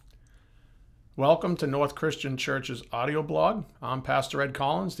Welcome to North Christian Church's audio blog. I'm Pastor Ed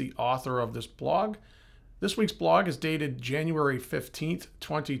Collins, the author of this blog. This week's blog is dated January 15th,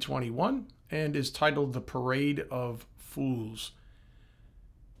 2021, and is titled The Parade of Fools.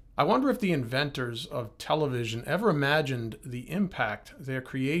 I wonder if the inventors of television ever imagined the impact their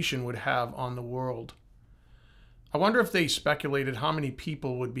creation would have on the world. I wonder if they speculated how many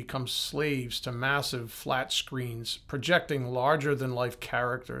people would become slaves to massive flat screens projecting larger-than-life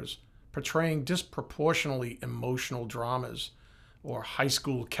characters, portraying disproportionately emotional dramas, or high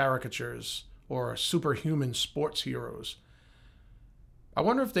school caricatures, or superhuman sports heroes. I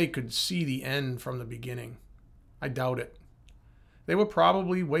wonder if they could see the end from the beginning. I doubt it. They were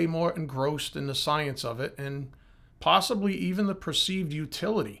probably way more engrossed in the science of it and possibly even the perceived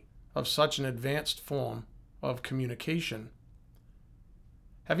utility of such an advanced form of communication.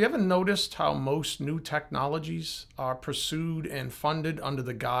 Have you ever noticed how most new technologies are pursued and funded under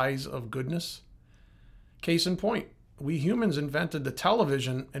the guise of goodness? Case in point, we humans invented the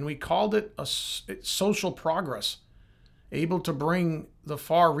television and we called it social progress, able to bring the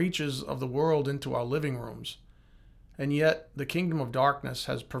far reaches of the world into our living rooms. And yet, the kingdom of darkness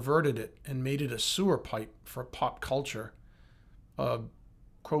has perverted it and made it a sewer pipe for pop culture, a,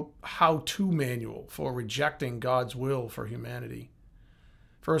 quote, how-to manual for rejecting God's will for humanity.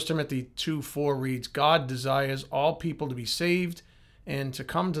 1 Timothy 2:4 reads, God desires all people to be saved and to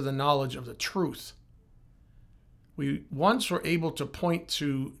come to the knowledge of the truth. We once were able to point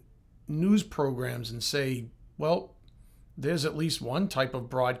to news programs and say, well, there's at least one type of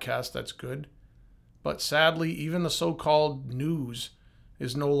broadcast that's good. But sadly, even the so-called news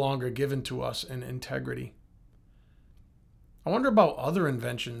is no longer given to us in integrity. I wonder about other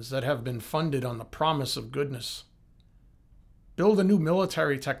inventions that have been funded on the promise of goodness. Build a new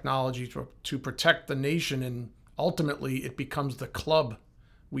military technology to protect the nation, and ultimately it becomes the club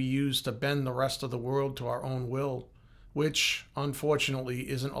we use to bend the rest of the world to our own will, which unfortunately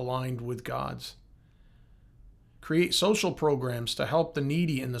isn't aligned with God's. Create social programs to help the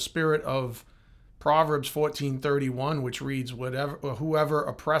needy in the spirit of Proverbs 14:31, which reads, whoever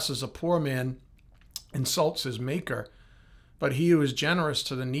oppresses a poor man insults his maker, but he who is generous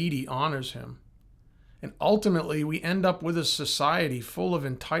to the needy honors him. And ultimately, we end up with a society full of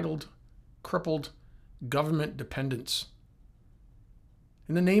entitled, crippled government dependents.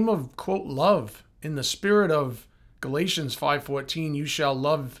 In the name of, quote, love, in the spirit of Galatians 5:14, you shall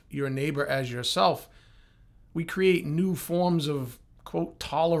love your neighbor as yourself, we create new forms of, quote,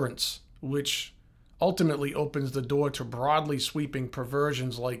 tolerance, which ultimately opens the door to broadly sweeping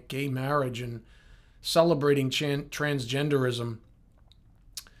perversions like gay marriage and celebrating transgenderism.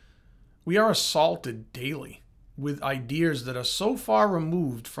 We are assaulted daily with ideas that are so far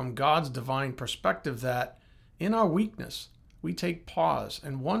removed from God's divine perspective that, in our weakness, we take pause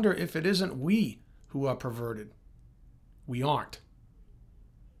and wonder if it isn't we who are perverted. We aren't.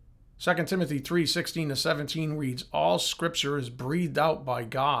 2 Timothy 3:16-17 reads, all scripture is breathed out by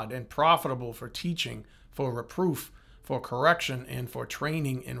God and profitable for teaching, for reproof, for correction, and for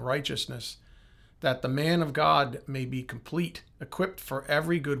training in righteousness, that the man of God may be complete, equipped for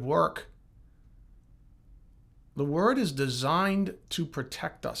every good work. The word is designed to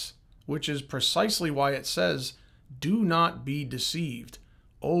protect us, which is precisely why it says, do not be deceived,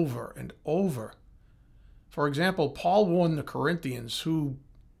 over and over. For example, Paul warned the Corinthians, who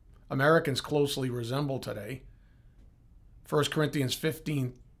Americans closely resemble today. 1 Corinthians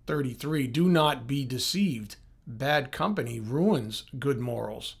 15:33, do not be deceived. Bad company ruins good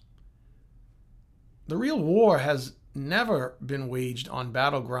morals. The real war has never been waged on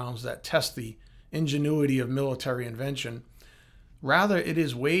battlegrounds that test the ingenuity of military invention. Rather, it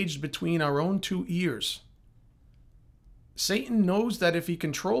is waged between our own two ears. Satan knows that if he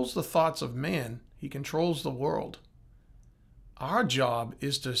controls the thoughts of man, he controls the world. Our job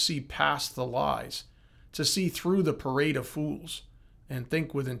is to see past the lies, to see through the parade of fools, and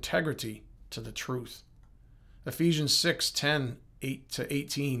think with integrity to the truth. Ephesians 6:10,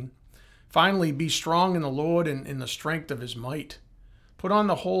 8-18. Finally, be strong in the Lord and in the strength of his might. Put on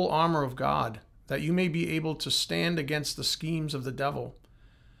the whole armor of God, that you may be able to stand against the schemes of the devil.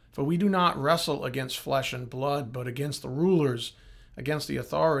 For we do not wrestle against flesh and blood, but against the rulers, against the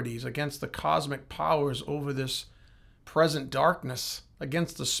authorities, against the cosmic powers over this present darkness,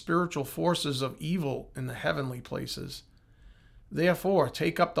 against the spiritual forces of evil in the heavenly places. Therefore,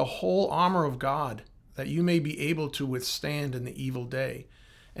 take up the whole armor of God, that you may be able to withstand in the evil day,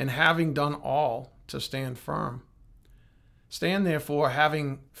 and having done all, to stand firm. Stand therefore,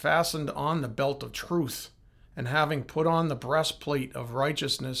 having fastened on the belt of truth, and having put on the breastplate of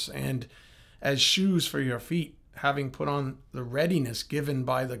righteousness, and as shoes for your feet, having put on the readiness given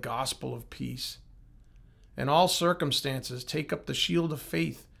by the gospel of peace. In all circumstances, take up the shield of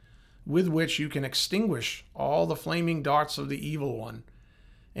faith, with which you can extinguish all the flaming darts of the evil one,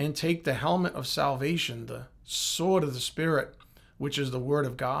 and take the helmet of salvation, the sword of the Spirit, which is the word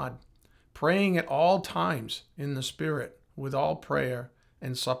of God, praying at all times in the Spirit with all prayer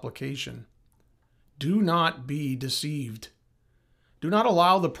and supplication. Do not be deceived. Do not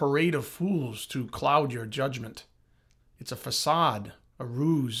allow the parade of fools to cloud your judgment. It's a facade, a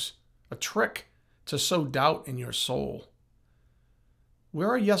ruse, a trick to sow doubt in your soul. Where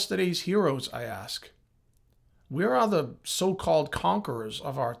are yesterday's heroes, I ask? Where are the so-called conquerors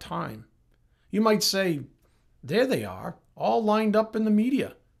of our time? You might say, there they are, all lined up in the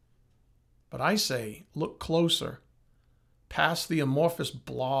media. But I say, look closer, past the amorphous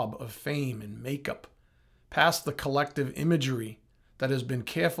blob of fame and makeup, past the collective imagery that has been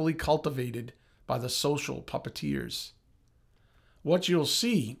carefully cultivated by the social puppeteers. What you'll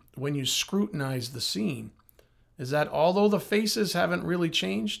see when you scrutinize the scene is that although the faces haven't really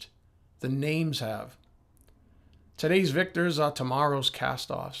changed, the names have. Today's victors are tomorrow's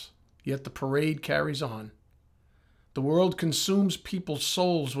cast-offs, yet the parade carries on. The world consumes people's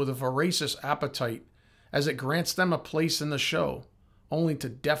souls with a voracious appetite as it grants them a place in the show, only to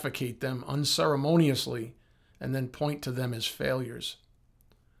defecate them unceremoniously and then point to them as failures.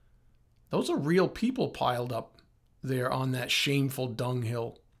 Those are real people piled up there on that shameful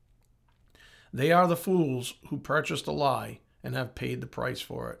dunghill. They are the fools who purchased a lie and have paid the price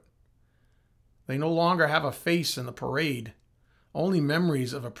for it. They no longer have a face in the parade, only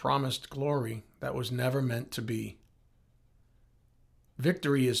memories of a promised glory that was never meant to be.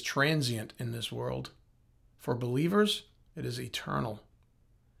 Victory is transient in this world. For believers, it is eternal.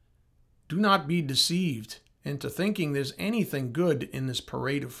 Do not be deceived into thinking there's anything good in this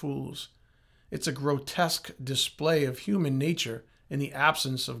parade of fools. It's a grotesque display of human nature in the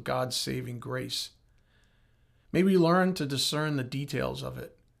absence of God's saving grace. May we learn to discern the details of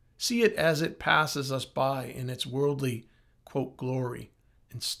it, see it as it passes us by in its worldly, quote, glory,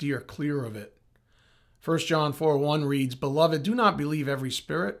 and steer clear of it. 1 John 4:1 reads, Beloved, do not believe every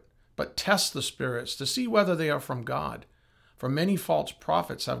spirit, but test the spirits to see whether they are from God, for many false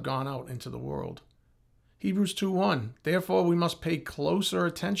prophets have gone out into the world. Hebrews 2:1, Therefore we must pay closer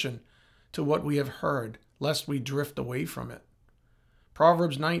attention to what we have heard, lest we drift away from it.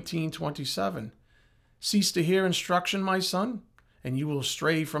 Proverbs 19:27, Cease to hear instruction, my son, and you will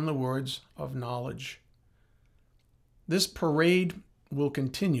stray from the words of knowledge. This parade will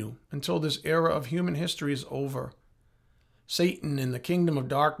continue until this era of human history is over. Satan and the kingdom of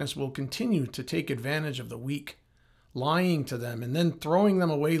darkness will continue to take advantage of the weak, lying to them and then throwing them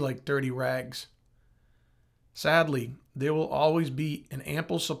away like dirty rags. Sadly, there will always be an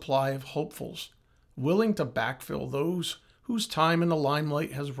ample supply of hopefuls willing to backfill those whose time in the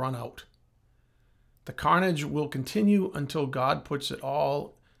limelight has run out. The carnage will continue until God puts it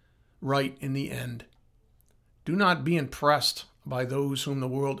all right in the end. Do not be impressed by those whom the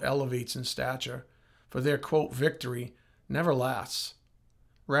world elevates in stature, for their, quote, victory never lasts.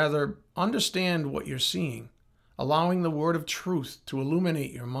 Rather, understand what you're seeing, allowing the word of truth to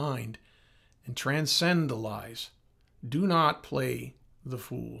illuminate your mind and transcend the lies. Do not play the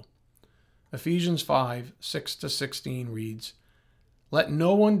fool. Ephesians 5:6-16 reads, Let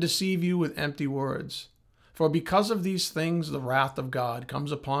no one deceive you with empty words, for because of these things the wrath of God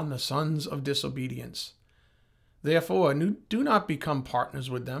comes upon the sons of disobedience. Therefore, do not become partners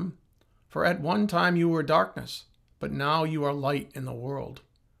with them, for at one time you were darkness, but now you are light in the world.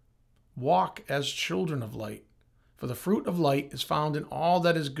 Walk as children of light, for the fruit of light is found in all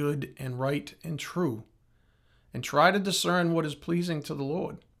that is good and right and true, and try to discern what is pleasing to the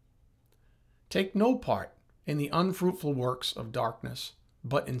Lord. Take no part in the unfruitful works of darkness,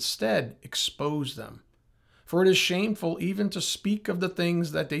 but instead expose them. For it is shameful even to speak of the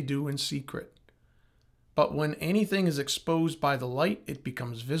things that they do in secret. But when anything is exposed by the light, it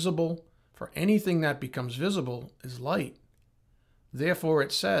becomes visible, for anything that becomes visible is light. Therefore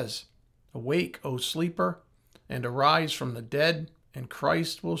it says, Awake, O sleeper, and arise from the dead, and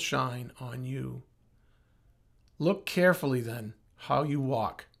Christ will shine on you. Look carefully then how you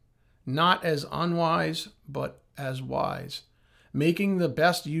walk, not as unwise, but as wise, making the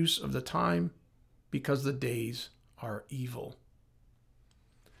best use of the time, because the days are evil.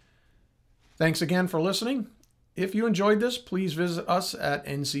 Thanks again for listening. If you enjoyed this, please visit us at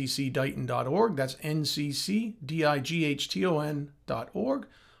nccdighton.org. That's nccdighton.org,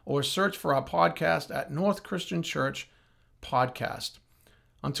 or search for our podcast at North Christian Church Podcast.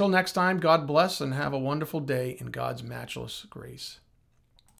 Until next time, God bless and have a wonderful day in God's matchless grace.